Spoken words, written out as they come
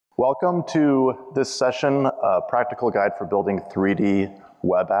Welcome to this session, a practical guide for building 3D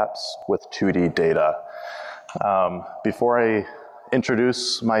web apps with 2D data. Before I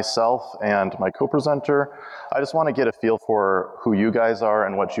introduce myself and my co-presenter, I just want to get a feel for who you guys are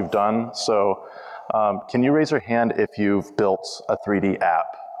and what you've done. So can you raise your hand if you've built a 3D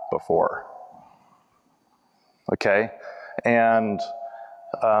app before? Okay, and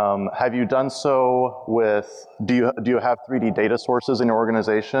have you done so with, do you have 3D data sources in your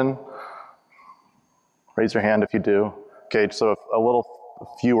organization? Raise your hand if you do. Okay, so a little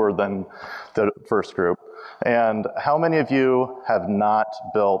fewer than the first group. And how many of you have not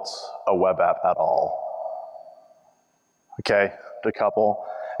built a web app at all? Okay, a couple.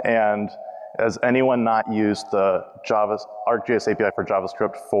 And has anyone not used the ArcGIS API for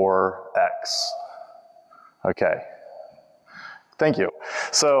JavaScript for X? Okay. Thank you.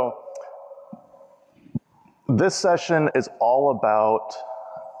 So this session is all about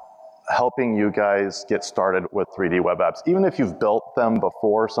helping you guys get started with 3D web apps. Even if you've built them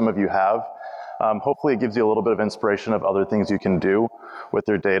before, some of you have, hopefully it gives you a little bit of inspiration of other things you can do with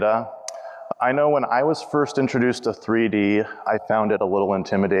your data. I know when I was first introduced to 3D, I found it a little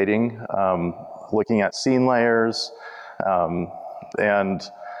intimidating, looking at scene layers, and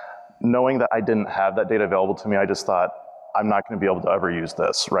knowing that I didn't have that data available to me, I just thought, I'm not going to be able to ever use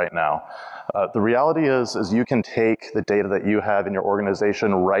this right now. The reality is you can take the data that you have in your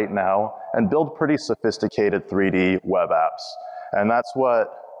organization right now and build pretty sophisticated 3D web apps. And that's what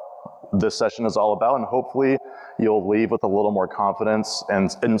this session is all about, and hopefully you'll leave with a little more confidence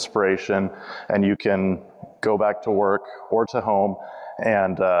and inspiration, and you can go back to work or to home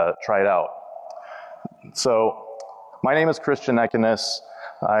and try it out. So my name is Christian Ekenis.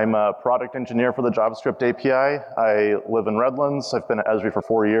 I'm a product engineer for the JavaScript API. I live in Redlands. I've been at Esri for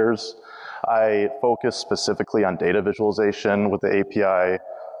 4 years. I focus specifically on data visualization with the API,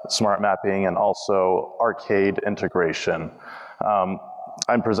 smart mapping, and also arcade integration.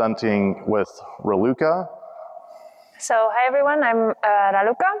 I'm presenting with Raluca. So hi everyone, I'm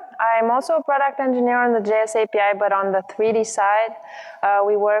Raluca. I'm also a product engineer on the JS API, but on the 3D side.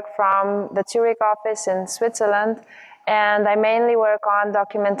 We work from the Zurich office in Switzerland. And I mainly work on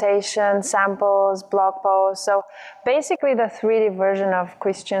documentation, samples, blog posts. So basically the 3D version of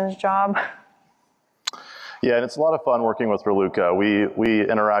Christian's job. Yeah, and it's a lot of fun working with Raluca. We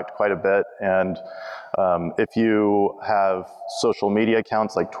interact quite a bit, and if you have social media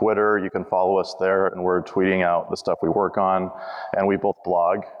accounts like Twitter, you can follow us there, and we're tweeting out the stuff we work on, and we both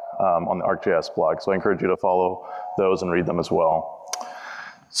blog on the ArcGIS blog. So I encourage you to follow those and read them as well.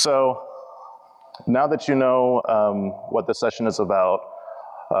 So now that you know what this session is about,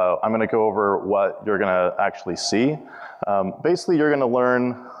 I'm going to go over what you're going to actually see. Basically, you're going to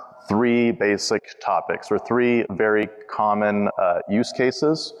learn 3 basic topics, or 3 very common use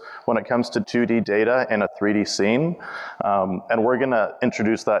cases when it comes to 2D data in a 3D scene. And we're going to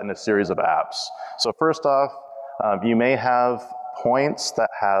introduce that in a series of apps. So first off, you may have points that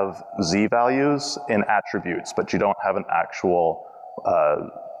have z values in attributes, but you don't have an actual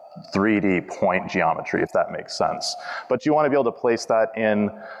 3D point geometry, if that makes sense. But you want to be able to place that in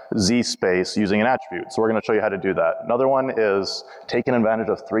Z space using an attribute. So we're going to show you how to do that. Another one is taking advantage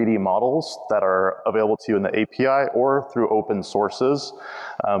of 3D models that are available to you in the API or through open sources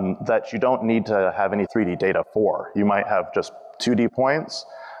that you don't need to have any 3D data for. You might have just 2D points,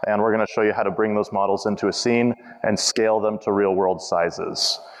 and we're going to show you how to bring those models into a scene and scale them to real world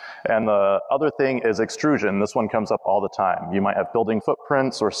sizes. And the other thing is extrusion. This one comes up all the time. You might have building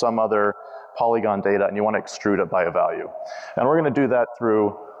footprints or some other polygon data, and you want to extrude it by a value. And we're going to do that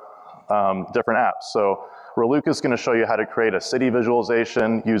through different apps. So Raluca is going to show you how to create a city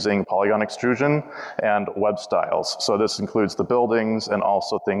visualization using polygon extrusion and web styles. So this includes the buildings and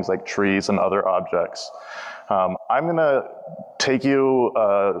also things like trees and other objects. I'm going to take you,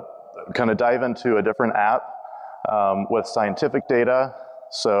 kind of dive into a different app with scientific data.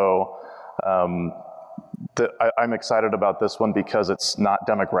 So I'm excited about this one because it's not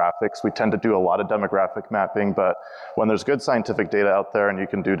demographics. We tend to do a lot of demographic mapping, but when there's good scientific data out there and you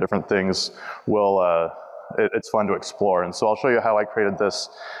can do different things, it's fun to explore. And so I'll show you how I created this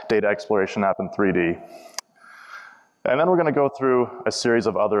data exploration app in 3D. And then we're going to go through a series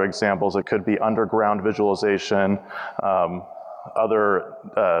of other examples. It could be underground visualization, other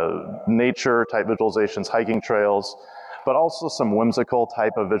nature type visualizations, hiking trails, but also some whimsical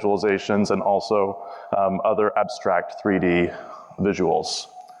type of visualizations and also other abstract 3D visuals.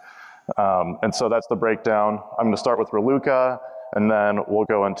 And so that's the breakdown. I'm going to start with Raluca, and then we'll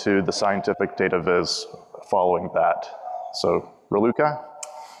go into the scientific data viz following that. So Raluca?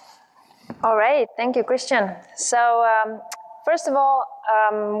 All right, thank you, Christian. So first of all,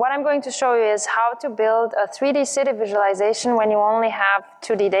 what I'm going to show you is how to build a 3D city visualization when you only have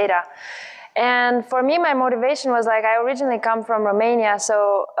 2D data. And for me, my motivation was like, I originally come from Romania,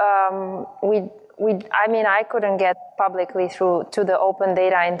 so I couldn't get publicly to the open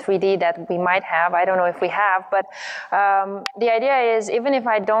data in 3D that we might have. I don't know if we have, but the idea is even if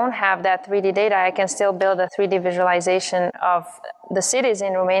I don't have that 3D data, I can still build a 3D visualization of the cities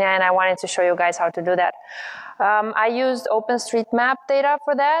in Romania, and I wanted to show you guys how to do that. I used OpenStreetMap data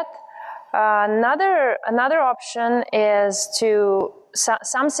for that. Another option is to,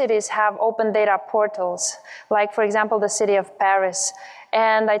 some cities have open data portals, like for example the city of Paris.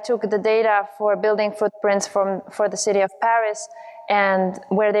 And I took the data for building footprints for the city of Paris, and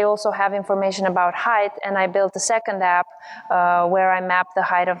where they also have information about height, and I built a second app where I mapped the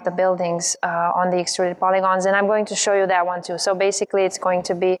height of the buildings on the extruded polygons, and I'm going to show you that one too. So basically it's going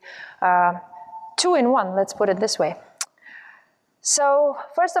to be 2-in-1, let's put it this way. So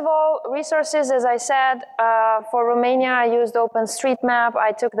first of all, resources, as I said, for Romania I used OpenStreetMap.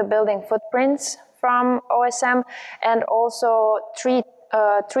 I took the building footprints from OSM and also tree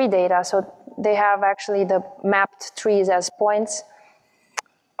data. So they have actually the mapped trees as points.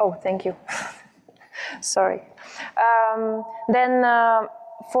 Oh, thank you. Sorry. Then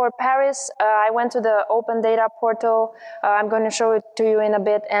for Paris, I went to the open data portal. I'm going to show it to you in a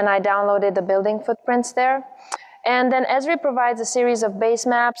bit, and I downloaded the building footprints there. And then Esri provides a series of base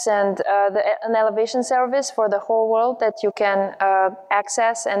maps and an elevation service for the whole world that you can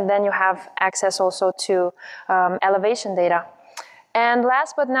access, and then you have access also to elevation data. And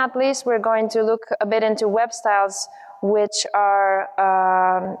last but not least, we're going to look a bit into web styles, which are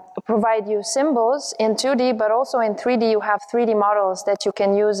provide you symbols in 2D, but also in 3D. You have 3D models that you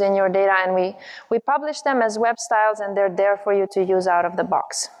can use in your data, and we publish them as web styles, and they're there for you to use out of the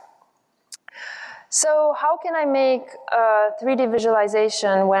box. So how can I make a 3D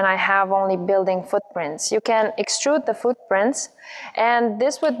visualization when I have only building footprints? You can extrude the footprints, and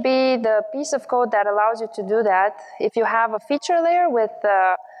this would be the piece of code that allows you to do that. If you have a feature layer with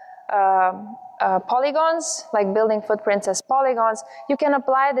polygons, like building footprints as polygons, you can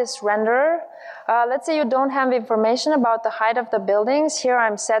apply this renderer. Let's say you don't have information about the height of the buildings. Here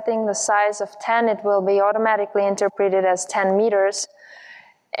I'm setting the size of 10. It will be automatically interpreted as 10 meters.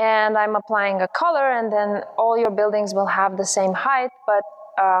 And I'm applying a color, and then all your buildings will have the same height, but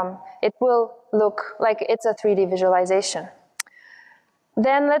it will look like it's a 3D visualization.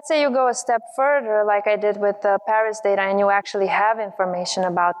 Then let's say you go a step further, like I did with the Paris data, and you actually have information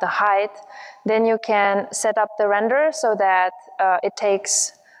about the height. Then you can set up the render so that it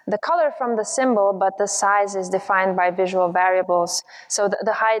takes the color from the symbol, but the size is defined by visual variables. So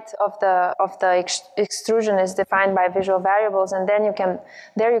the height of the extrusion is defined by visual variables, and then you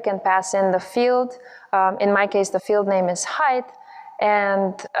can pass in the field. In my case, the field name is height,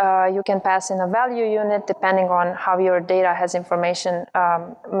 and you can pass in a value unit depending on how your data has information.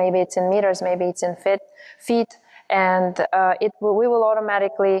 Maybe it's in meters, maybe it's in feet, and we will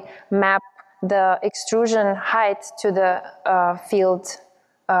automatically map the extrusion height to the field.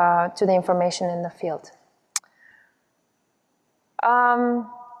 To the information in the field.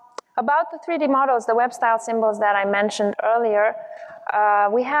 About the 3D models, the web style symbols that I mentioned earlier,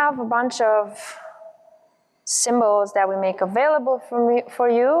 we have a bunch of symbols that we make available for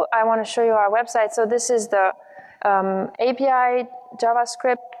you. I want to show you our website. So this is the API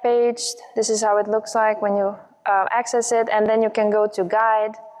JavaScript page. This is how it looks like when you access it, and then you can go to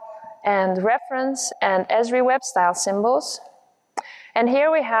guide and reference and Esri web style symbols. And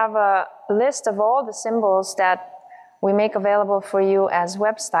here we have a list of all the symbols that we make available for you as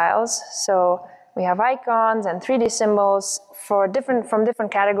web styles. So we have icons and 3D symbols from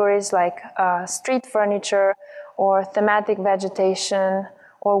different categories, like street furniture or thematic vegetation,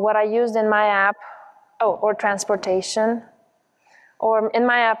 or what I used in my app, or transportation. Or in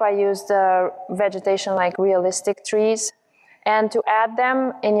my app I used vegetation like realistic trees. And to add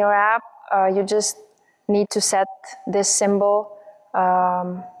them in your app, you just need to set this symbol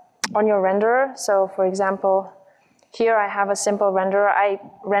on your renderer. So for example, here I have a simple renderer. I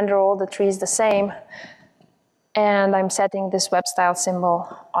render all the trees the same, and I'm setting this web style symbol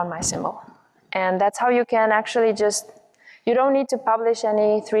on my symbol. And that's how you can actually you don't need to publish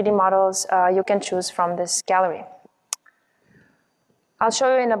any 3D models. You can choose from this gallery. I'll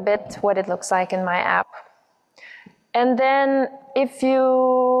show you in a bit what it looks like in my app. And then if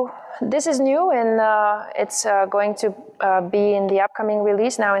you this is new, and it's going to be in the upcoming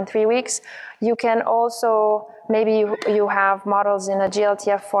release now in 3 weeks. You can also, maybe you have models in a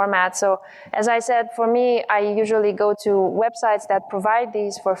GLTF format. So as I said, for me, I usually go to websites that provide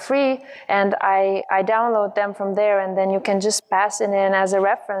these for free, and I download them from there, and then you can just pass it in as a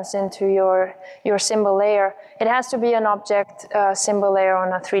reference into your symbol layer. It has to be an object symbol layer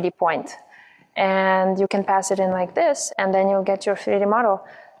on a 3D point. And you can pass it in like this, and then you'll get your 3D model.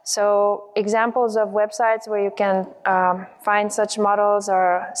 So examples of websites where you can find such models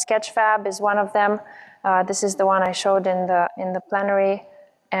are Sketchfab is one of them. This is the one I showed in the plenary,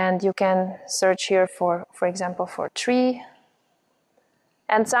 and you can search here for example, for tree.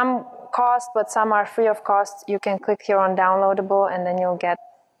 And some cost, but some are free of cost. You can click here on downloadable, and then you'll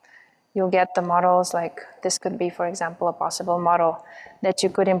get the models. Like this could be, for example, a possible model that you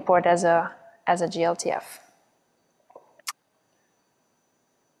could import as a GLTF.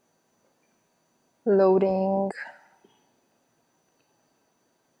 Loading.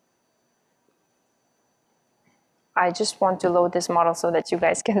 I just want to load this model so that you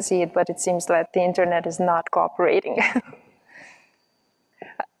guys can see it, but it seems that the internet is not cooperating.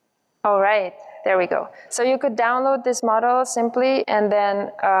 All right, there we go. So you could download this model simply, and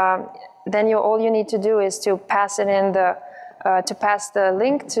then all you need to do is to pass it in to pass the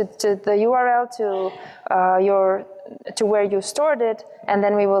link to the URL to where you stored it, and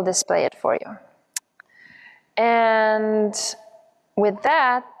then we will display it for you. And with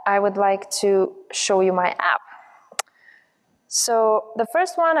that, I would like to show you my app. So the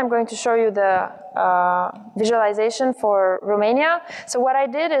first one, I'm going to show you the visualization for Romania. So what I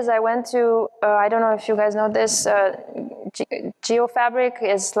did is I went to, I don't know if you guys know this, GeoFabric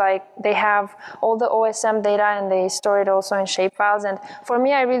is like, they have all the OSM data and they store it also in shapefiles. And for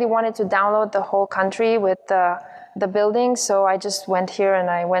me, I really wanted to download the whole country with the buildings. So I just went here and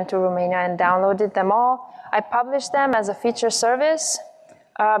I went to Romania and downloaded them all. I published them as a feature service.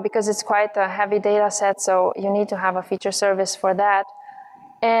 Because it's quite a heavy data set, so you need to have a feature service for that.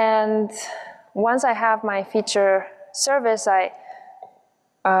 And once I have my feature service, I've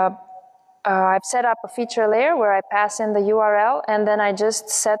set up a feature layer where I pass in the URL, and then I just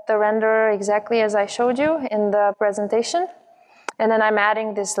set the renderer exactly as I showed you in the presentation. And then I'm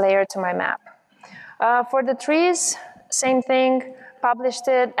adding this layer to my map. For the trees, same thing, published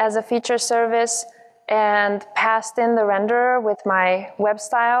it as a feature service, and passed in the renderer with my web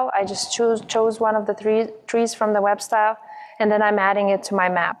style. I just chose one of the trees from the web style, and then I'm adding it to my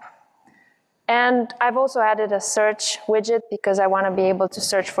map. And I've also added a search widget because I want to be able to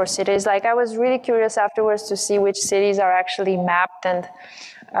search for cities. Like, I was really curious afterwards to see which cities are actually mapped. And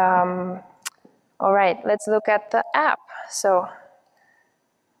all right, let's look at the app. So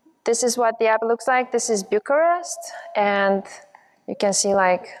this is what the app looks like. This is Bucharest, and you can see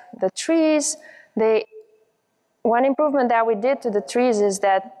like the trees. One improvement that we did to the trees is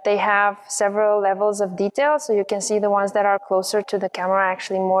that they have several levels of detail. So you can see the ones that are closer to the camera are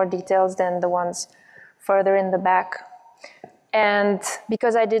actually more details than the ones further in the back. And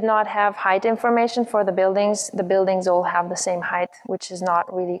because I did not have height information for the buildings all have the same height, which is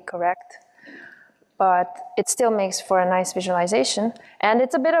not really correct. But it still makes for a nice visualization. And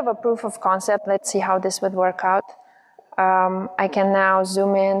it's a bit of a proof of concept. Let's see how this would work out. I can now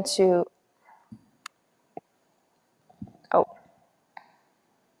zoom in to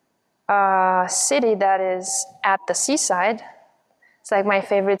a city that is at the seaside. It's like my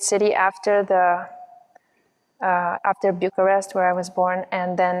favorite city after Bucharest, where I was born.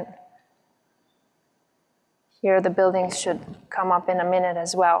 And then here the buildings should come up in a minute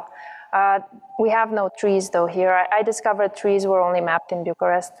as well. We have no trees though here. I discovered trees were only mapped in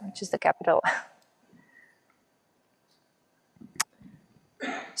Bucharest, which is the capital.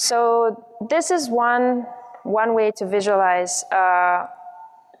 So this is one way to visualize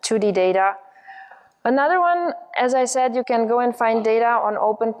 2D data. Another one, as I said, you can go and find data on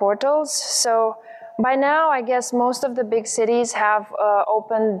open portals. So by now, I guess most of the big cities have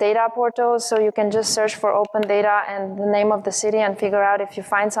open data portals, so you can just search for open data and the name of the city and figure out if you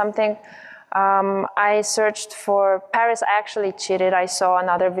find something. I searched for Paris. I actually cheated. I saw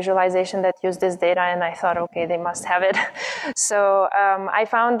another visualization that used this data, and I thought, okay, they must have it. So I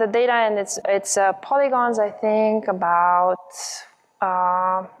found the data, and it's polygons, I think, about,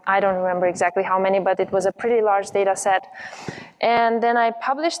 I don't remember exactly how many, but it was a pretty large data set. And then I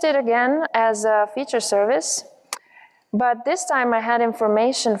published it again as a feature service. But this time I had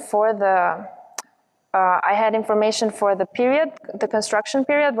information for the period, the construction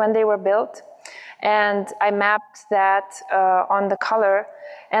period when they were built. And I mapped that on the color.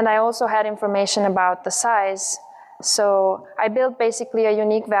 And I also had information about the size So I built basically a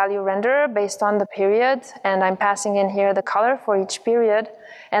unique value renderer based on the period, and I'm passing in here the color for each period,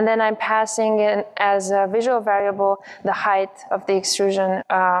 and then I'm passing in as a visual variable the height of the extrusion,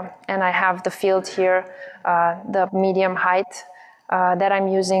 and I have the field here, the medium height that I'm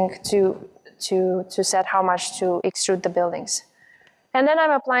using to set how much to extrude the buildings. And then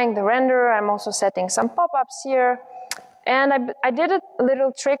I'm applying the render. I'm also setting some pop-ups here. And I did a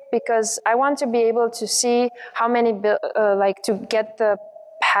little trick because I want to be able to see how many, like to get the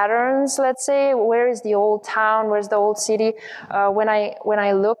patterns, let's say, where is the old town, where's the old city, when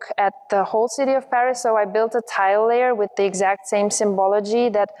I look at the whole city of Paris. So I built a tile layer with the exact same symbology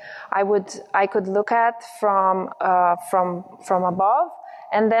that I could look at from above.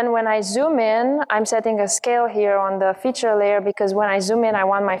 And then when I zoom in, I'm setting a scale here on the feature layer because when I zoom in, I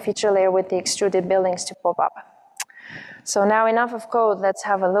want my feature layer with the extruded buildings to pop up. So now enough of code, let's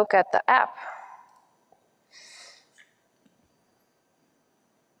have a look at the app.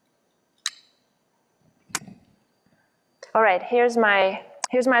 All right, here's my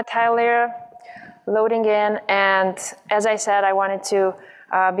tile layer loading in, and as I said, I wanted to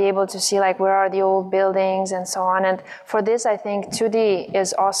be able to see like where are the old buildings and so on. And for this, I think 2D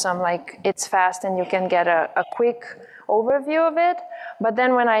is awesome. Like it's fast and you can get a quick overview of it. But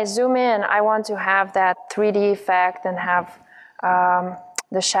then when I zoom in, I want to have that 3D effect and have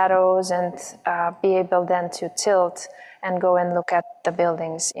the shadows and be able then to tilt and go and look at the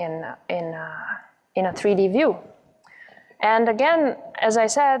buildings in a 3D view. And again, as I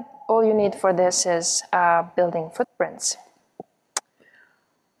said, all you need for this is building footprints.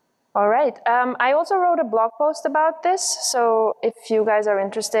 All right, I also wrote a blog post about this. So if you guys are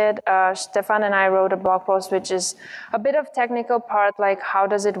interested, Stefan and I wrote a blog post, which is a bit of technical part, like how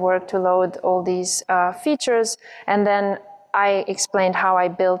does it work to load all these features. And then I explained how I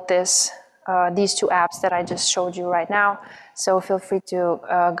built these two apps that I just showed you right now. So feel free to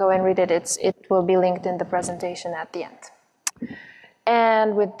go and read it. It will be linked in the presentation at the end.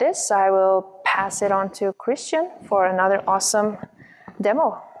 And with this, I will pass it on to Christian for another awesome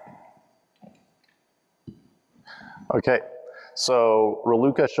demo. Okay, so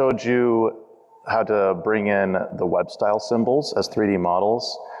Raluca showed you how to bring in the web style symbols as 3D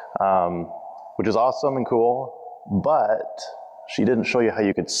models, which is awesome and cool, but she didn't show you how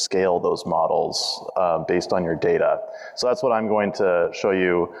you could scale those models based on your data. So that's what I'm going to show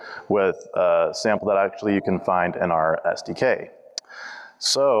you with a sample that actually you can find in our SDK.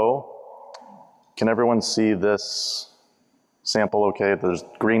 So, can everyone see this sample okay? There's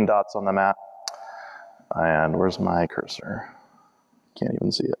green dots on the map. And where's my cursor? Can't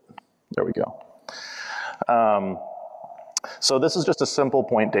even see it. There we go. So this is just a simple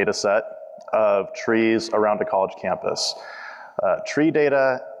point data set of trees around a college campus. Tree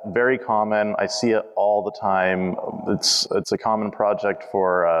data, very common. I see it all the time. It's a common project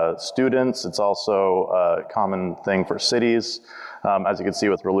for students. It's also a common thing for cities, as you can see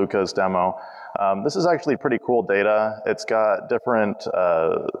with Raluca's demo. This is actually pretty cool data. It's got different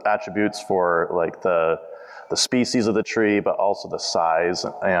attributes for like the species of the tree, but also the size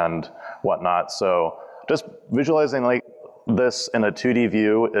and whatnot. So just visualizing like this in a 2D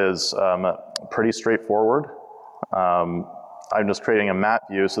view is pretty straightforward. I'm just creating a map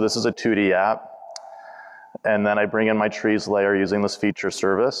view. So this is a 2D app. And then I bring in my trees layer using this feature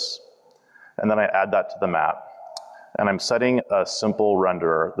service. And then I add that to the map. And I'm setting a simple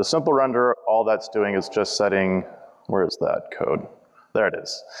renderer. The simple renderer, all that's doing is just setting, where is that code? There it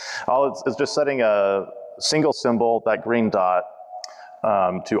is. All it's just setting a single symbol, that green dot,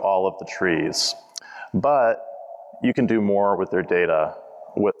 to all of the trees. But you can do more with their data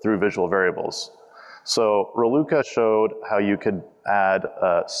through visual variables. So Raluca showed how you could add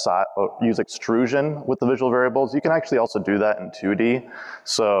use extrusion with the visual variables. You can actually also do that in 2D.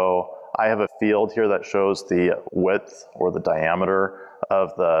 So I have a field here that shows the width or the diameter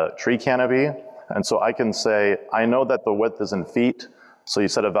of the tree canopy. And so I can say, I know that the width is in feet. So you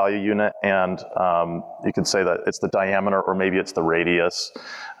set a value unit and you can say that it's the diameter or maybe it's the radius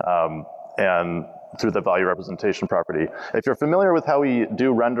and through the value representation property. If you're familiar with how we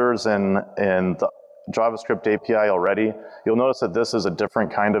do renders in the JavaScript API already, you'll notice that this is a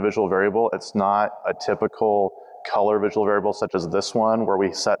different kind of visual variable. It's not a typical color visual variable such as this one where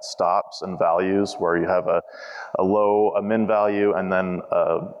we set stops and values where you have a low, a min value, and then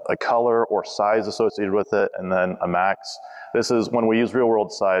a color or size associated with it, and then a max. This is when we use real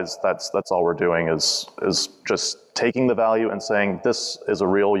world size, that's all we're doing is just taking the value and saying this is a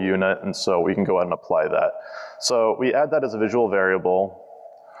real unit, and so we can go ahead and apply that. So we add that as a visual variable.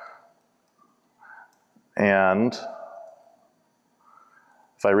 And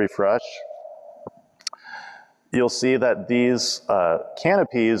if I refresh, you'll see that these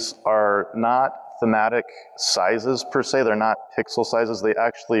canopies are not thematic sizes per se. They're not pixel sizes. They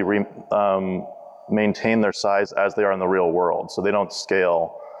actually maintain their size as they are in the real world. So they don't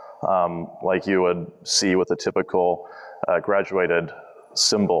scale like you would see with a typical graduated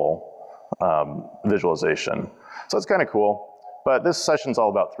symbol visualization. So it's kind of cool. But this session's all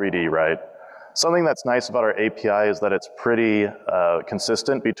about 3D, right? Something that's nice about our API is that it's pretty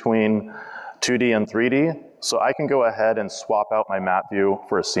consistent between 2D and 3D. So I can go ahead and swap out my map view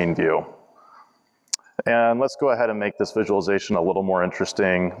for a scene view. And let's go ahead and make this visualization a little more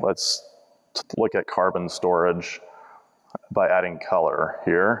interesting. Let's look at carbon storage by adding color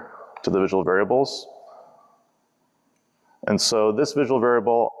here to the visual variables. And so this visual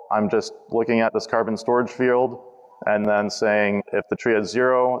variable, I'm just looking at this carbon storage field and then saying if the tree has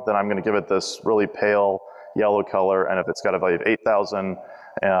 0, then I'm going to give it this really pale yellow color, and if it's got a value of 8,000,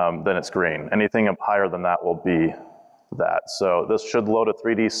 then it's green. Anything up higher than that will be that. So this should load a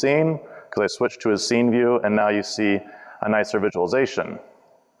 3D scene because I switched to a scene view, and now you see a nicer visualization.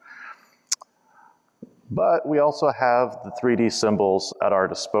 But we also have the 3D symbols at our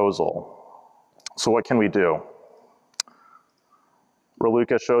disposal. So what can we do?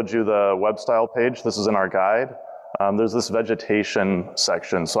 Raluca showed you the web style page. This is in our guide. There's this vegetation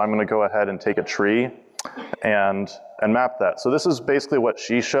section. So I'm going to go ahead and take a tree and map that. So this is basically what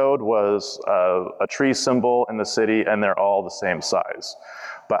she showed was a tree symbol in the city, and they're all the same size.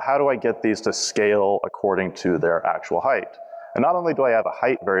 But how do I get these to scale according to their actual height? And not only do I have a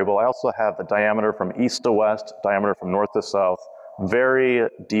height variable, I also have the diameter from east to west, diameter from north to south, very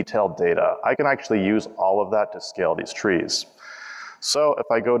detailed data. I can actually use all of that to scale these trees. So if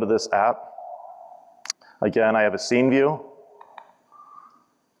I go to this app, again, I have a scene view,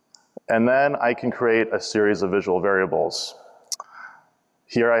 and then I can create a series of visual variables.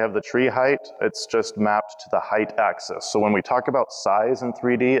 Here I have the tree height. It's just mapped to the height axis. So when we talk about size in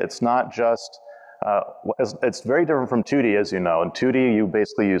 3D, it's not just, it's very different from 2D, as you know. In 2D, you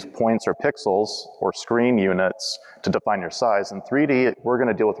basically use points or pixels or screen units to define your size. In 3D, we're going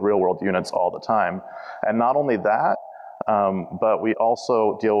to deal with real-world units all the time. And not only that, but we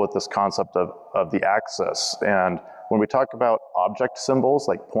also deal with this concept of the axis. And when we talk about object symbols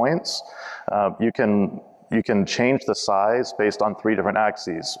like points, you can change the size based on 3 different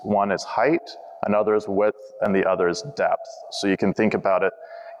axes. One is height, another is width, and the other is depth. So you can think about it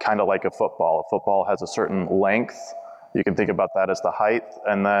kind of like a football. A football has a certain length. You can think about that as the height,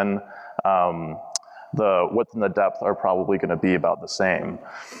 and then the width and the depth are probably going to be about the same.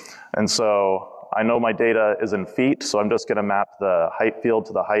 And so I know my data is in feet, so I'm just going to map the height field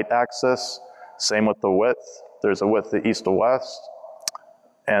to the height axis. Same with the width. There's a width to east to west.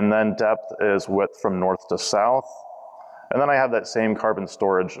 And then depth is width from north to south. And then I have that same carbon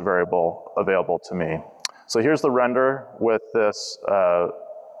storage variable available to me. So here's the render with this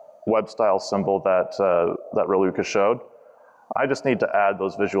web style symbol that Raluca showed. I just need to add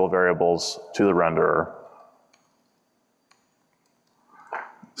those visual variables to the renderer.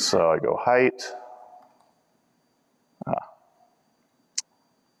 So I go height.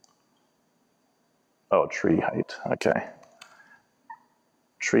 Oh, tree height, okay.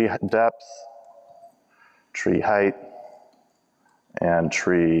 Tree depth, tree height, and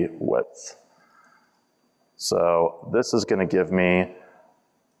tree width. So this is gonna give me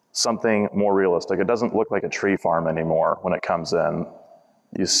something more realistic. It doesn't look like a tree farm anymore when it comes in.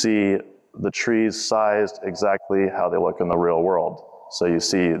 You see the trees sized exactly how they look in the real world. So you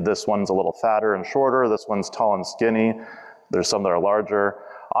see this one's a little fatter and shorter, this one's tall and skinny, there's some that are larger.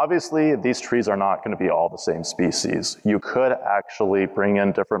 Obviously, these trees are not going to be all the same species. You could actually bring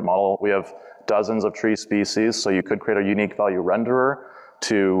in different model. We have dozens of tree species, so you could create a unique value renderer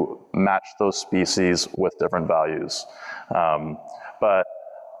to match those species with different values. But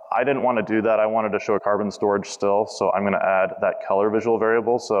I didn't want to do that. I wanted to show a carbon storage still, so I'm going to add that color visual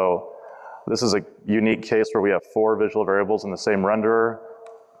variable. So this is a unique case where we have 4 visual variables in the same renderer.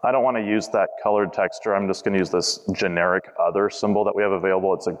 I don't want to use that colored texture. I'm just going to use this generic other symbol that we have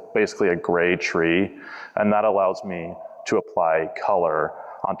available. It's basically a gray tree, and that allows me to apply color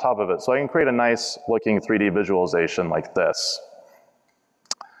on top of it. So I can create a nice looking 3D visualization like this.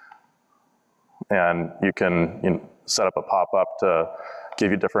 And you can set up a pop-up to give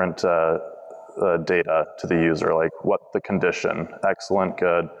you different data to the user, like what the condition, excellent,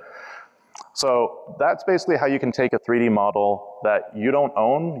 good. So that's basically how you can take a 3D model that you don't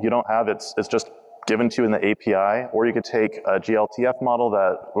own, you don't have, it's just given to you in the API, or you could take a GLTF model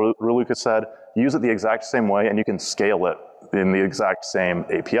that Raluca said, use it the exact same way, and you can scale it in the exact same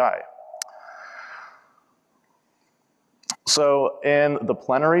API. So in the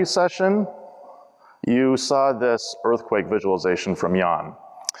plenary session, You saw this earthquake visualization from Jan.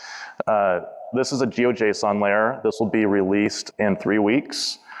 This is a GeoJSON layer. This will be released in 3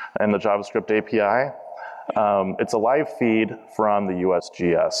 weeks in the JavaScript API. It's a live feed from the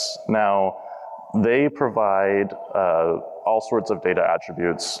USGS. Now, they provide all sorts of data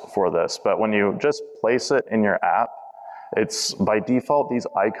attributes for this, but when you just place it in your app, it's by default, these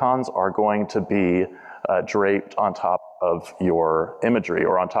icons are going to be draped on top of your imagery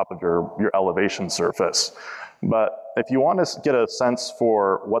or on top of your elevation surface. But if you want to get a sense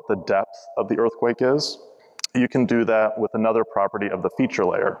for what the depth of the earthquake is, you can do that with another property of the feature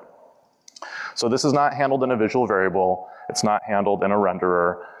layer. So this is not handled in a visual variable. It's not handled in a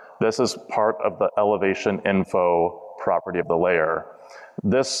renderer. This is part of the elevation info property of the layer.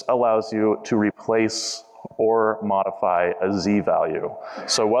 This allows you to replace or modify a z value.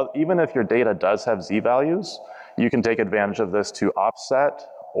 So even if your data does have z values, you can take advantage of this to offset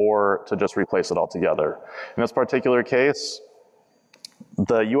or to just replace it altogether. In this particular case,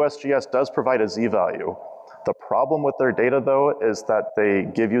 the USGS does provide a z value. The problem with their data, though, is that they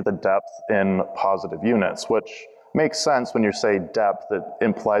give you the depth in positive units, which makes sense when you say depth. It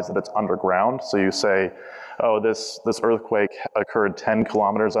implies that it's underground. So you say, oh, this earthquake occurred 10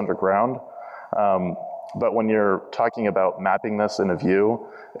 kilometers underground. But when you're talking about mapping this in a view,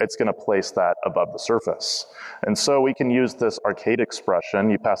 it's going to place that above the surface. And so we can use this arcade expression.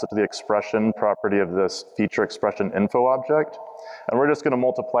 You pass it to the expression property of this feature expression info object, and we're just going to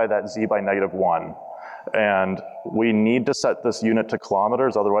multiply that z by -1. And we need to set this unit to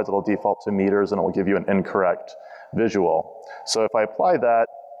kilometers, otherwise it'll default to meters and it will give you an incorrect visual. So if I apply that,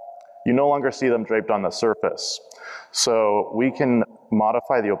 you no longer see them draped on the surface. So we can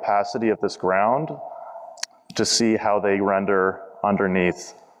modify the opacity of this ground to see how they render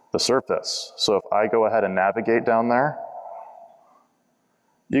underneath the surface. So if I go ahead and navigate down there,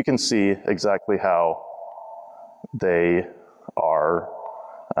 you can see exactly how they are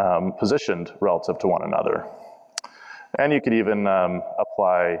positioned relative to one another. And you could even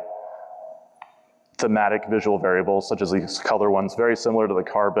apply thematic visual variables, such as these color ones, very similar to the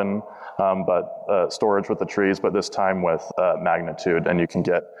carbon, but storage with the trees, but this time with magnitude, and you can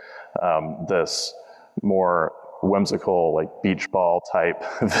get this more whimsical, like beach ball type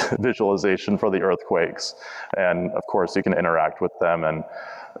visualization for the earthquakes. And of course, you can interact with them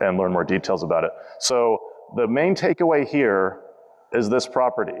and learn more details about it. So the main takeaway here is this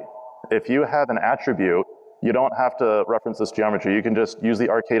property. If you have an attribute, you don't have to reference this geometry. You can just use the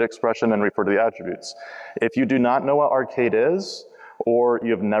arcade expression and refer to the attributes. If you do not know what arcade is, or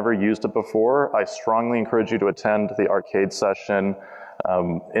you've never used it before, I strongly encourage you to attend the arcade session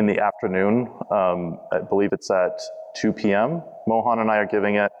in the afternoon. I believe it's at 2 p.m. Mohan and I are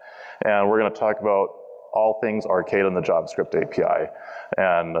giving it, and we're going to talk about all things arcade in the JavaScript API.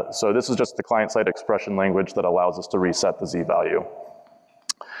 And so this is just the client-side expression language that allows us to reset the z value.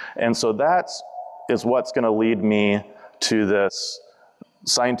 And so that is what's going to lead me to this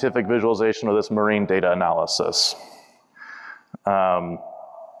scientific visualization of this marine data analysis. I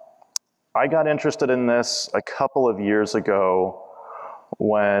got interested in this a couple of years ago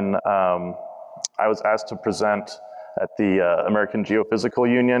when I was asked to present at the American Geophysical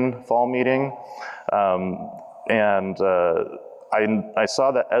Union fall meeting. I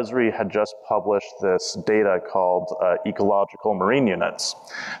saw that Esri had just published this data called ecological marine units.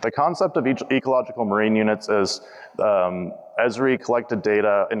 The concept of ecological marine units is Esri collected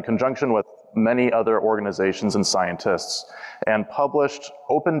data in conjunction with many other organizations and scientists and published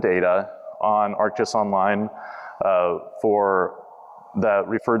open data on ArcGIS Online that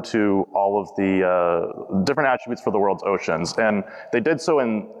referred to all of the different attributes for the world's oceans. And they did so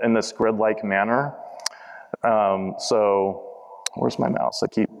in this grid-like manner. So where's my mouse? I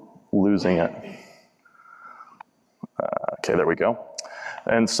keep losing it. Okay, there we go.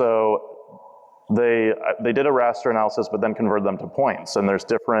 And so they did a raster analysis, but then converted them to points, and there's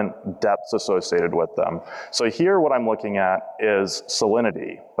different depths associated with them. So here what I'm looking at is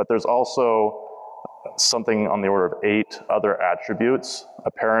salinity, but there's also something on the order of 8 other attributes: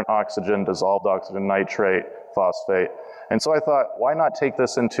 apparent oxygen, dissolved oxygen, nitrate, phosphate. And so I thought, why not take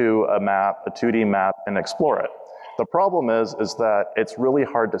this into a map, a 2D map, and explore it? The problem is that it's really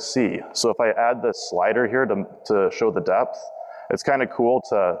hard to see. So if I add this slider here to show the depth, it's kind of cool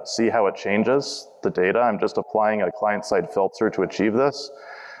to see how it changes the data. I'm just applying a client-side filter to achieve this,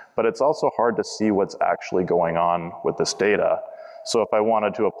 but it's also hard to see what's actually going on with this data. So if I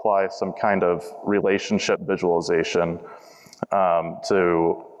wanted to apply some kind of relationship visualization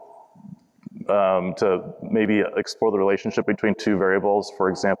to maybe explore the relationship between 2 variables, for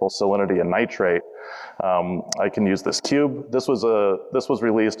example, salinity and nitrate, I can use this cube. This was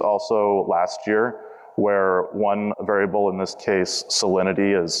released also last year. where one variable, in this case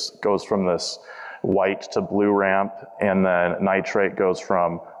salinity, goes from this white to blue ramp, and then nitrate goes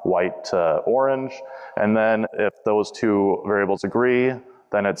from white to orange. And then if those two variables agree,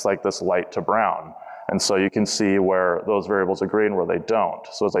 then it's like this light to brown. And so you can see where those variables agree and where they don't.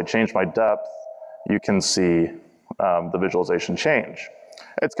 So as I change my depth, you can see the visualization change.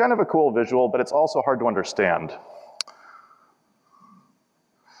 It's kind of a cool visual, but it's also hard to understand.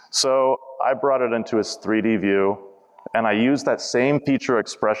 So I brought it into its 3D view, and I used that same feature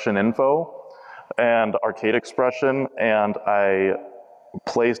expression info and arcade expression, and I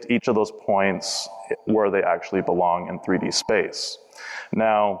placed each of those points where they actually belong in 3D space.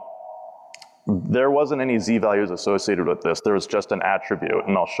 Now, there wasn't any z values associated with this. There was just an attribute,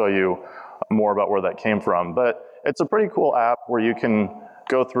 and I'll show you more about where that came from. But it's a pretty cool app where you can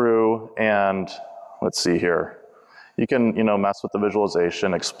go through and, let's see here, you can mess with the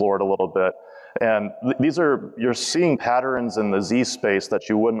visualization, explore it a little bit. And you're seeing patterns in the z space that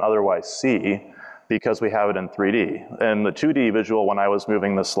you wouldn't otherwise see because we have it in 3D. In the 2D visual, when I was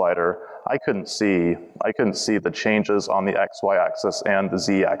moving the slider, I couldn't see the changes on the XY axis and the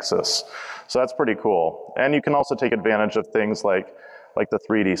Z axis. So that's pretty cool. And you can also take advantage of things like the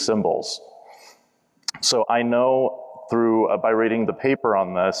 3D symbols. So I know by reading the paper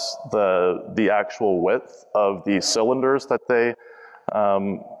on this, the actual width of the cylinders that they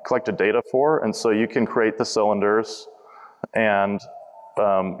collected data for. And so you can create the cylinders and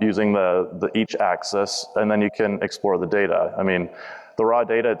using each axis, and then you can explore the data. I mean, the raw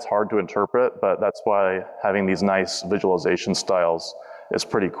data, it's hard to interpret, but that's why having these nice visualization styles is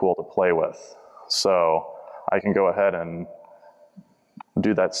pretty cool to play with. So I can go ahead and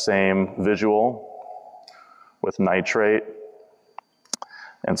do that same visual with nitrate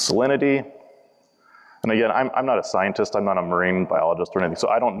and salinity. And again, I'm not a scientist, I'm not a marine biologist or anything, so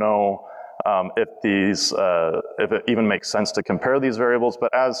I don't know if it even makes sense to compare these variables,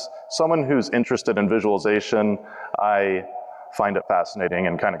 but as someone who's interested in visualization, I find it fascinating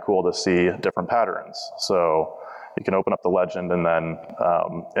and kind of cool to see different patterns. So you can open up the legend and then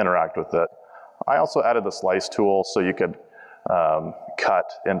interact with it. I also added the slice tool so you could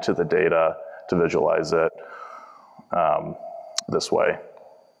cut into the data to visualize it this way.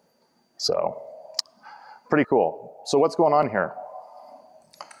 So pretty cool. So what's going on here?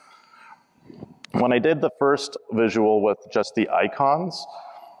 When I did the first visual with just the icons,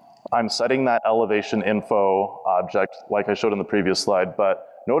 I'm setting that elevation info object like I showed in the previous slide, but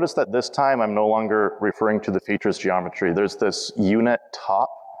notice that this time I'm no longer referring to the features geometry. There's this unit top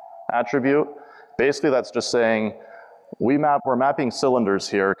attribute. Basically that's just saying we're mapping cylinders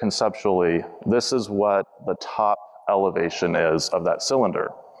here conceptually. This is what the top elevation is of that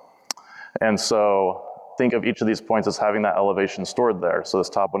cylinder. And so think of each of these points as having that elevation stored there. So this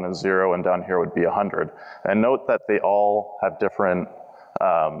top one is 0 and down here would be 100. And note that they all have different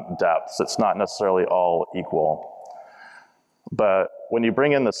depths. It's not necessarily all equal. But when you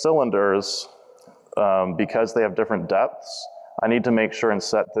bring in the cylinders, because they have different depths, I need to make sure and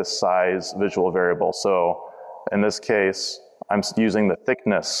set this size visual variable. So in this case, I'm using the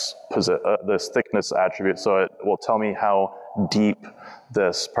thickness, this thickness attribute, so it will tell me how deep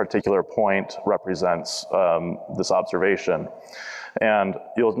this particular point represents this observation. And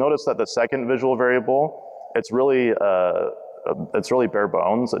you'll notice that the second visual variable, it's really bare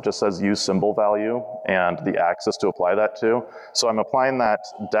bones. It just says use symbol value and the axis to apply that to. So I'm applying that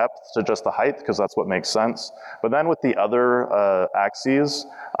depth to just the height because that's what makes sense. But then with the other axes,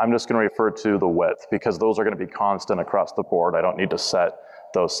 I'm just going to refer to the width because those are going to be constant across the board. I don't need to set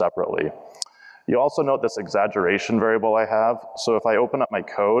those separately. You also note this exaggeration variable I have. So if I open up my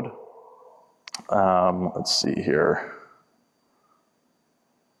code, let's see here.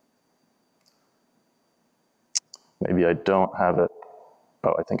 Maybe I don't have it.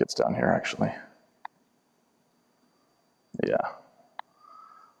 Oh, I think it's down here actually. Yeah.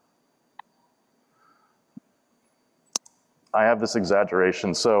 I have this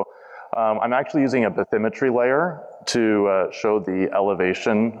exaggeration. So I'm actually using a bathymetry layer to show the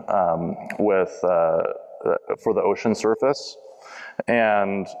elevation for the ocean surface.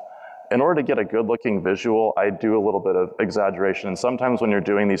 And in order to get a good looking visual, I do a little bit of exaggeration. And sometimes when you're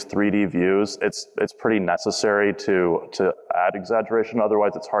doing these 3D views, it's pretty necessary to add exaggeration.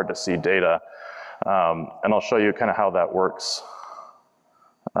 Otherwise, it's hard to see data. And I'll show you kind of how that works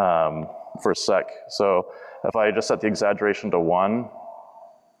for a sec. So if I just set the exaggeration to 1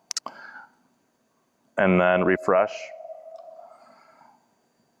 and then refresh,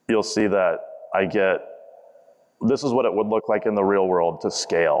 you'll see that I get, this is what it would look like in the real world to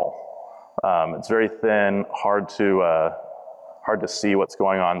scale. It's very thin, hard to hard to see what's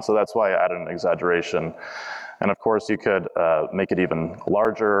going on. So that's why I added an exaggeration. And of course, you could make it even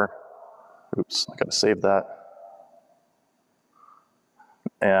larger. Oops, I gotta save that.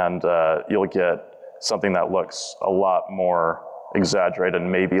 And you'll get something that looks a lot more exaggerated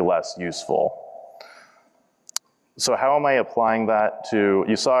and maybe less useful. So how am I applying that to,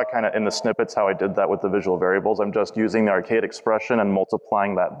 you saw kind of in the snippets how I did that with the visual variables. I'm just using the arcade expression and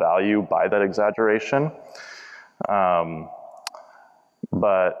multiplying that value by that exaggeration. But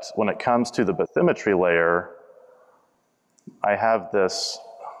when it comes to the bathymetry layer, I have this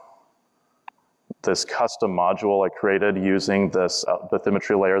custom module I created using this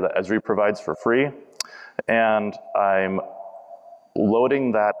bathymetry layer that Esri provides for free. And I'm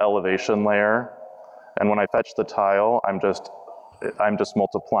loading that elevation layer. And when I fetch the tile, I'm just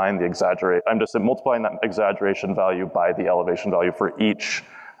multiplying multiplying that exaggeration value by the elevation value for each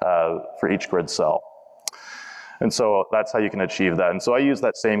grid cell. And so that's how you can achieve that. And so I use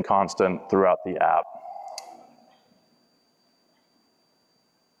that same constant throughout the app.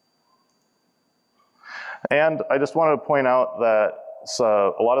 And I just wanted to point out that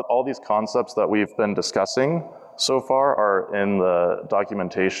a lot of all these concepts that we've been discussing so far are in the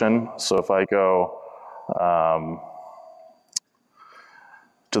documentation. So if I go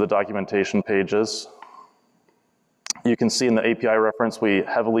to the documentation pages, you can see in the API reference, we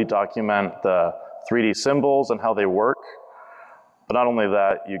heavily document the 3D symbols and how they work. But not only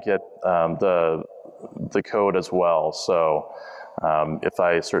that, you get the code as well. So if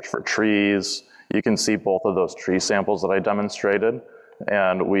I search for trees, you can see both of those tree samples that I demonstrated.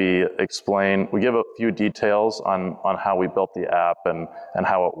 And we give a few details on how we built the app and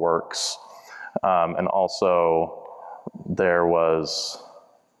how it works. And also there was,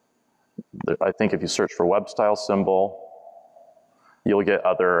 I think if you search for web style symbol, you'll get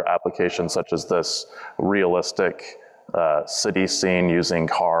other applications such as this realistic city scene using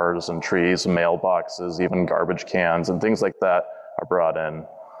cars and trees, mailboxes, even garbage cans and things like that are brought in.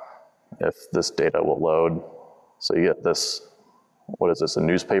 If this data will load. So you get this, what is this, a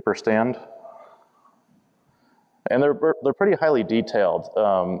newspaper stand? And they're pretty highly detailed.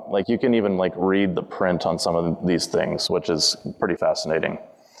 Like you can even like read the print on some of these things, which is pretty fascinating.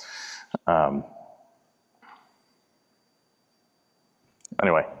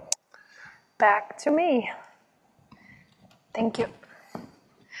 Anyway. Back to me. Thank you.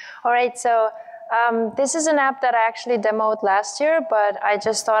 All right, so this is an app that I actually demoed last year, but I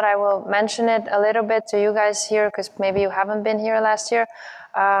just thought I will mention it a little bit to you guys here because maybe you haven't been here last year.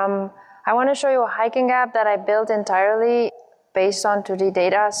 I want to show you a hiking app that I built entirely based on 2D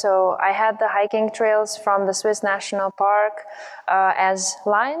data. So I had the hiking trails from the Swiss National Park as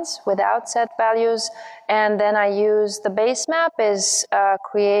lines without set values. And then I used the base map is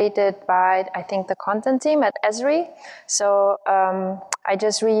created by, I think, the content team at Esri. So I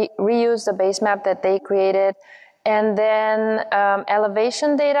just reused the base map that they created. And then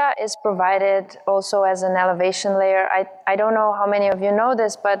elevation data is provided also as an elevation layer. I don't know how many of you know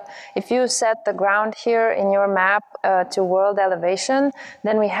this, but if you set the ground here in your map to world elevation,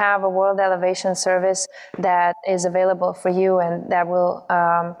 then we have a world elevation service that is available for you and that will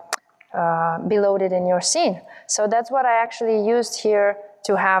be loaded in your scene. So that's what I actually used here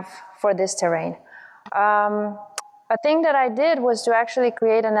to have for this terrain. A thing that I did was to actually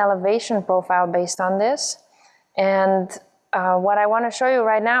create an elevation profile based on this. And what I want to show you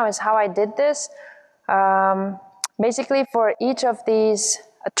right now is how I did this. Basically, for each of these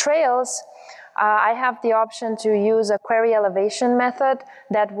trails, I have the option to use a query elevation method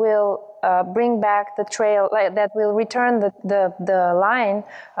that will bring back the trail, that will return the line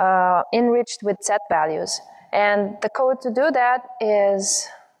enriched with set values. And the code to do that is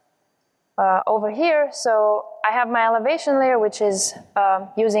over here. So I have my elevation layer, which is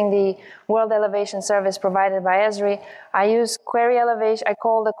using the world elevation service provided by Esri. I use query elevation. I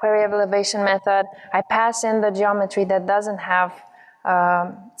call the query elevation method. I pass in the geometry that doesn't have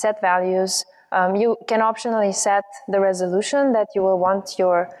set values. You can optionally set the resolution that you will want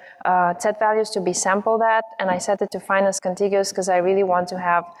your set values to be sampled at, and I set it to fineness contiguous because I really want to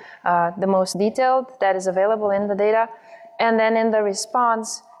have the most detailed that is available in the data. And then in the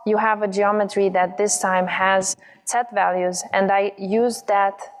response, you have a geometry that this time has set values, and I use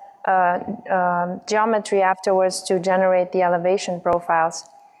that geometry afterwards to generate the elevation profiles.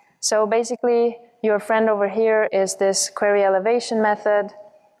 So basically, your friend over here is this query elevation method,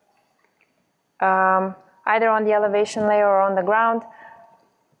 either on the elevation layer or on the ground,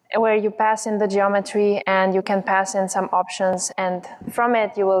 where you pass in the geometry and you can pass in some options, and from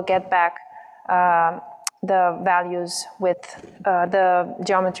it you will get back the values with the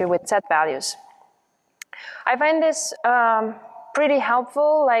geometry with set values. I find this pretty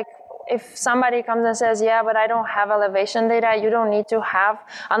helpful. Like if somebody comes and says, yeah, but I don't have elevation data, you don't need to have,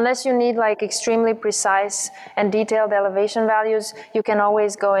 unless you need like extremely precise and detailed elevation values, you can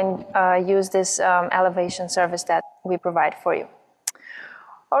always go and use this elevation service that we provide for you.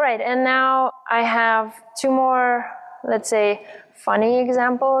 All right, and now I have two more, let's say, funny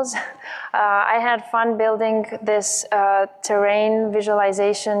examples. I had fun building this terrain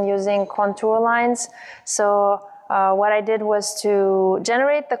visualization using contour lines. So what I did was to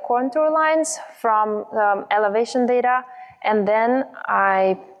generate the contour lines from elevation data, and then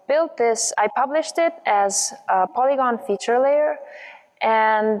I built this, I published it as a polygon feature layer,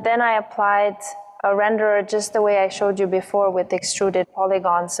 and then I applied a renderer just the way I showed you before with extruded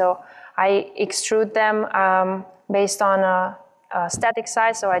polygons. So I extrude them based on a static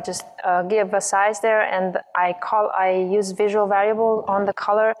size, so I just give a size there, and I use visual variable on the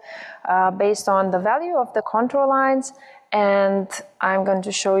color based on the value of the contour lines, and I'm going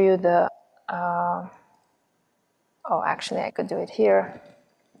to show you the, oh, actually I could do it here.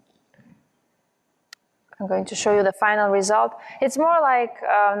 I'm going to show you the final result. It's more like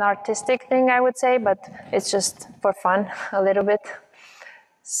an artistic thing, I would say, but it's just for fun a little bit.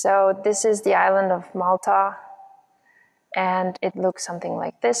 So this is the island of Malta, and it looks something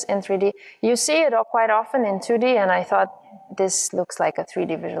like this in 3D. You see it quite often in 2D, and I thought this looks like a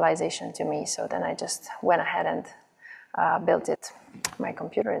 3D visualization to me, so then I just went ahead and built it. My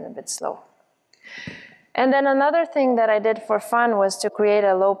computer is a bit slow. And then another thing that I did for fun was to create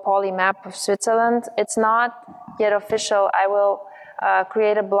a low poly map of Switzerland. It's not yet official. I will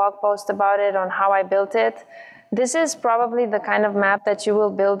create a blog post about it on how I built it. This is probably the kind of map that you will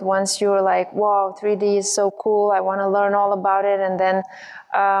build once you're like, wow, 3D is so cool, I want to learn all about it. And then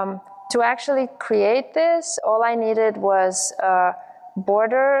to actually create this, all I needed was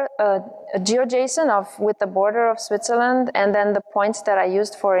border, a GeoJSON with the border of Switzerland, and then the points that I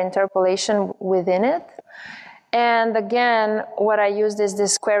used for interpolation within it. And again, what I used is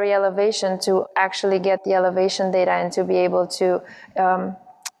this query elevation to actually get the elevation data and to be able to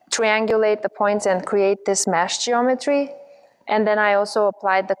triangulate the points and create this mesh geometry. And then I also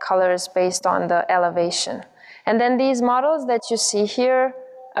applied the colors based on the elevation. And then these models that you see here,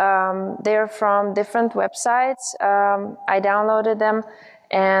 they're from different websites. I downloaded them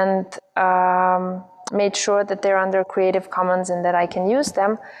and made sure that they're under Creative Commons and that I can use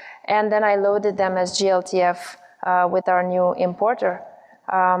them. And then I loaded them as GLTF with our new importer.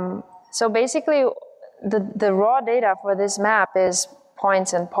 So basically, the raw data for this map is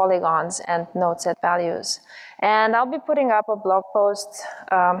points and polygons and node set values. And I'll be putting up a blog post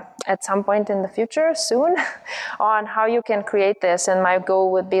at some point in the future, soon, on how you can create this. And my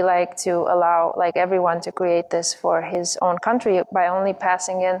goal would be like to allow like everyone to create this for his own country by only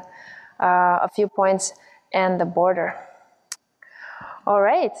passing in a few points and the border. All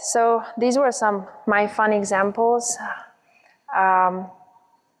right, so these were some my fun examples.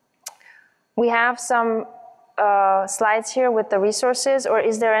 We have some slides here with the resources, or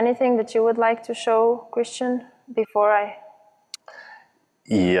is there anything that you would like to show, Christian, before I?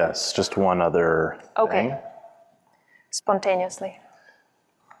 Yes, just one other thing. Spontaneously.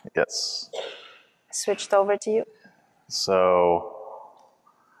 Yes. Switched over to you. So,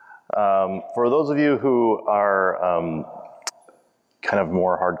 for those of you who are kind of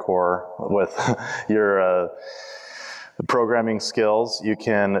more hardcore with your programming skills, you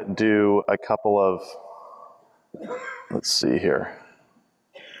can do a couple of, let's see here.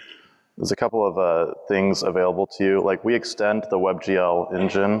 There's a couple of things available to you. Like we extend the WebGL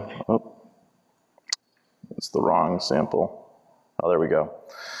engine. Oh, it's the wrong sample. Oh, there we go.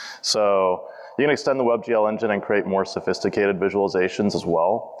 So you can extend the WebGL engine and create more sophisticated visualizations as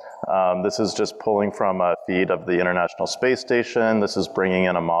well. This is just pulling from a feed of the International Space Station. This is bringing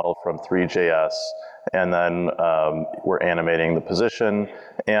in a model from 3JS, and then we're animating the position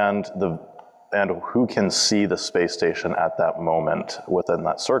and who can see the space station at that moment within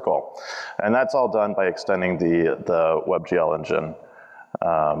that circle. And that's all done by extending the WebGL engine.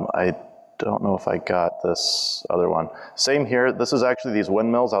 I don't know if I got this other one. Same here, this is actually these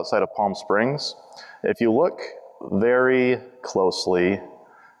windmills outside of Palm Springs. If you look very closely,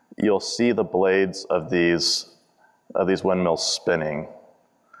 you'll see the blades of these windmills spinning.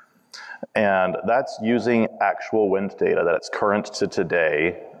 And that's using actual wind data that's current to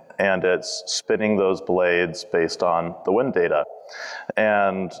today, and it's spinning those blades based on the wind data.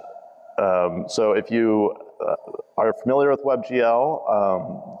 And so if you are familiar with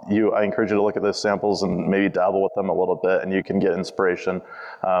WebGL, I encourage you to look at those samples and maybe dabble with them a little bit, and you can get inspiration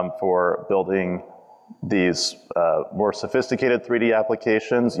for building these more sophisticated 3D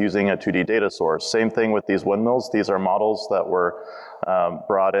applications using a 2D data source. Same thing with these windmills. These are models that were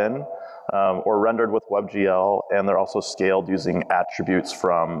brought in or rendered with WebGL, and they're also scaled using attributes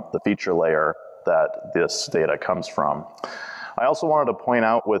from the feature layer that this data comes from. I also wanted to point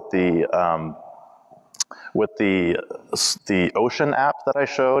out with the ocean app that I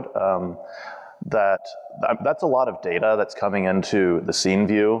showed, that's a lot of data that's coming into the scene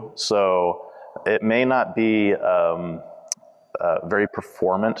view. So it may not be very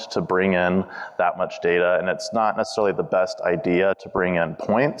performant to bring in that much data, and it's not necessarily the best idea to bring in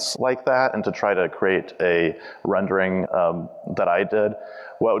points like that and to try to create a rendering that I did.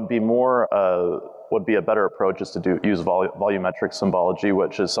 What would be more would be a better approach is to use volumetric symbology,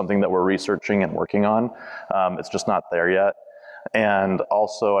 which is something that we're researching and working on. It's just not there yet. And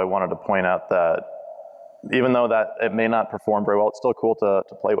also I wanted to point out that even though that it may not perform very well, it's still cool to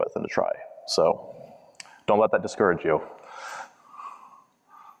play with and to try. So don't let that discourage you.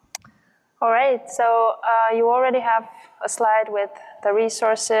 All right, so you already have a slide with the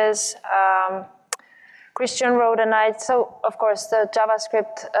resources. Christian wrote a nice, so of course the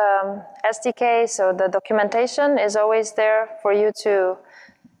JavaScript SDK, so the documentation is always there for you to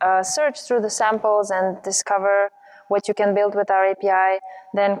search through the samples and discover what you can build with our API.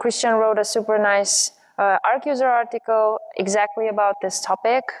 Then Christian wrote a super nice ArcUser article exactly about this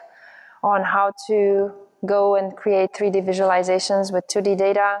topic on how to go and create 3D visualizations with 2D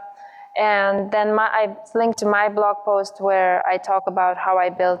data. And then I linked to my blog post where I talk about how I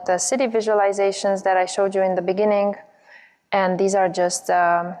built the city visualizations that I showed you in the beginning. And these are just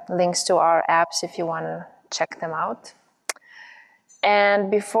links to our apps if you want to check them out. And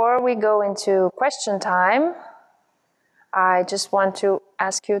before we go into question time, I just want to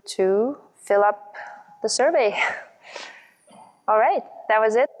ask you to fill up the survey. All right, that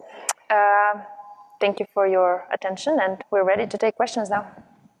was it. Thank you for your attention, and we're ready to take questions now.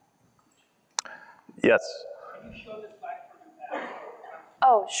 Yes. Can you show the slide from the past?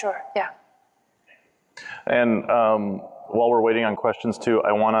 Oh, sure, yeah. And while we're waiting on questions too,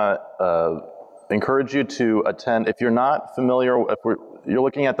 I want to encourage you to attend. If you're not familiar, you're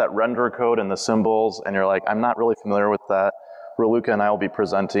looking at that render code and the symbols, and you're like, I'm not really familiar with that, Raluca and I will be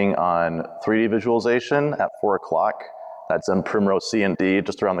presenting on 3D visualization at 4 o'clock. That's in Primrose C and D,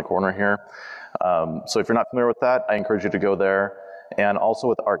 just around the corner here. So if you're not familiar with that, I encourage you to go there. And also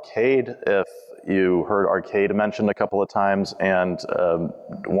with Arcade, if you heard Arcade mentioned a couple of times and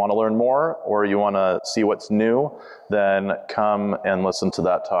want to learn more, or you want to see what's new, then come and listen to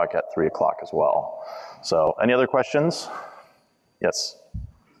that talk at 3 o'clock as well. So any other questions? Yes?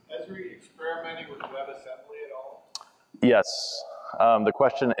 Is Esri experimenting with WebAssembly at all? Yes. The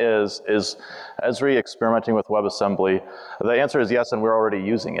question is Esri experimenting with WebAssembly? The answer is yes, and we're already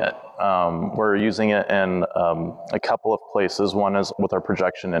using it. We're using it in a couple of places. One is with our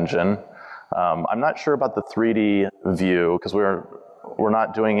projection engine. I'm not sure about the 3D view, because we're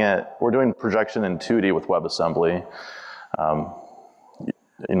not doing it. We're doing projection in 2D with WebAssembly. I'm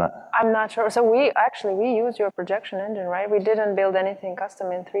not sure. So we use your projection engine, right? We didn't build anything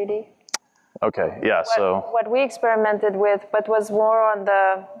custom in 3D. Okay, yeah, What we experimented with, but was more on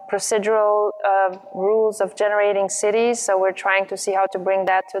the procedural rules of generating cities. So we're trying to see how to bring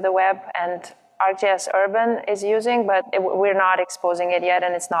that to the web, and ArcGIS Urban is using, but we're not exposing it yet,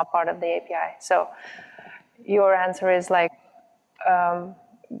 and it's not part of the API. So your answer is like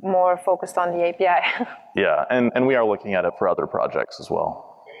more focused on the API. Yeah, and we are looking at it for other projects as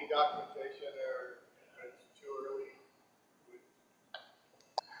well. Any documentation, or it's too early?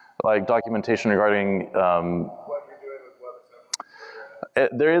 Like documentation regarding What you're doing with WebAssembly?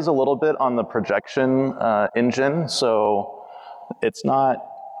 there is a little bit on the projection engine, so it's not.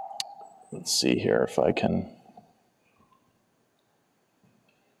 Let's see here if I can.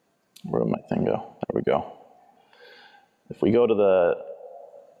 Where did my thing go? There we go. If we go to the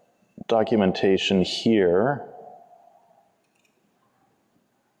documentation here,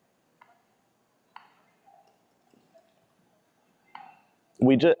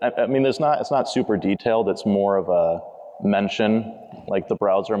 I mean, it's not super detailed. It's more of a mention, like the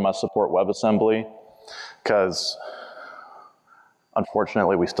browser must support WebAssembly, because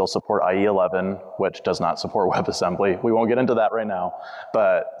unfortunately we still support IE11, which does not support WebAssembly. We won't get into that right now,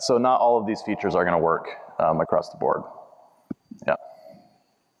 but so not all of these features are going to work across the board. Yeah.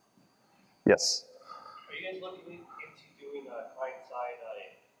 Yes. Are you guys looking into doing client-side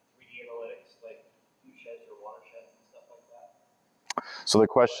 3D analytics, like view sheds or watersheds and stuff like that? So the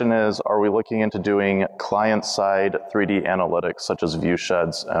question is, are we looking into doing client-side 3D analytics such as view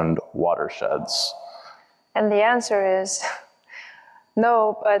sheds and watersheds? And the answer is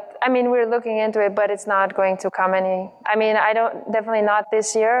No, but I mean, we're looking into it, but it's not going to come I mean, definitely not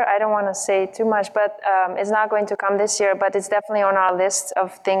this year. I don't want to say too much, but it's not going to come this year, but it's definitely on our list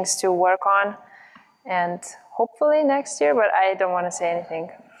of things to work on, and hopefully next year, but I don't want to say anything.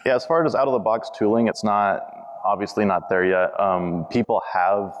 Yeah, as far as out-of-the-box tooling, it's obviously not there yet. People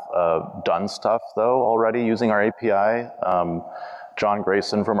have done stuff, though, already using our API. John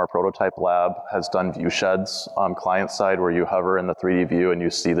Grayson from our prototype lab has done view sheds on client side where you hover in the 3D view and you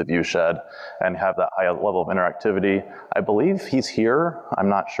see the view shed and have that high level of interactivity. I believe he's here. I'm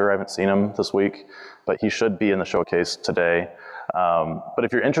not sure. I haven't seen him this week, but he should be in the showcase today. But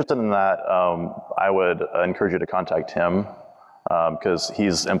if you're interested in that, I would encourage you to contact him because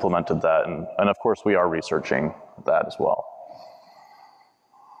he's implemented that. And of course, we are researching that as well.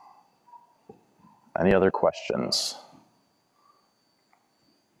 Any other questions?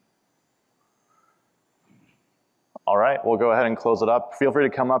 All right, we'll go ahead and close it up. Feel free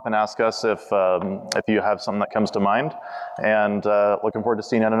to come up and ask us if you have something that comes to mind. And looking forward to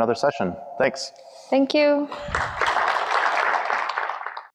seeing you at another session. Thanks. Thank you.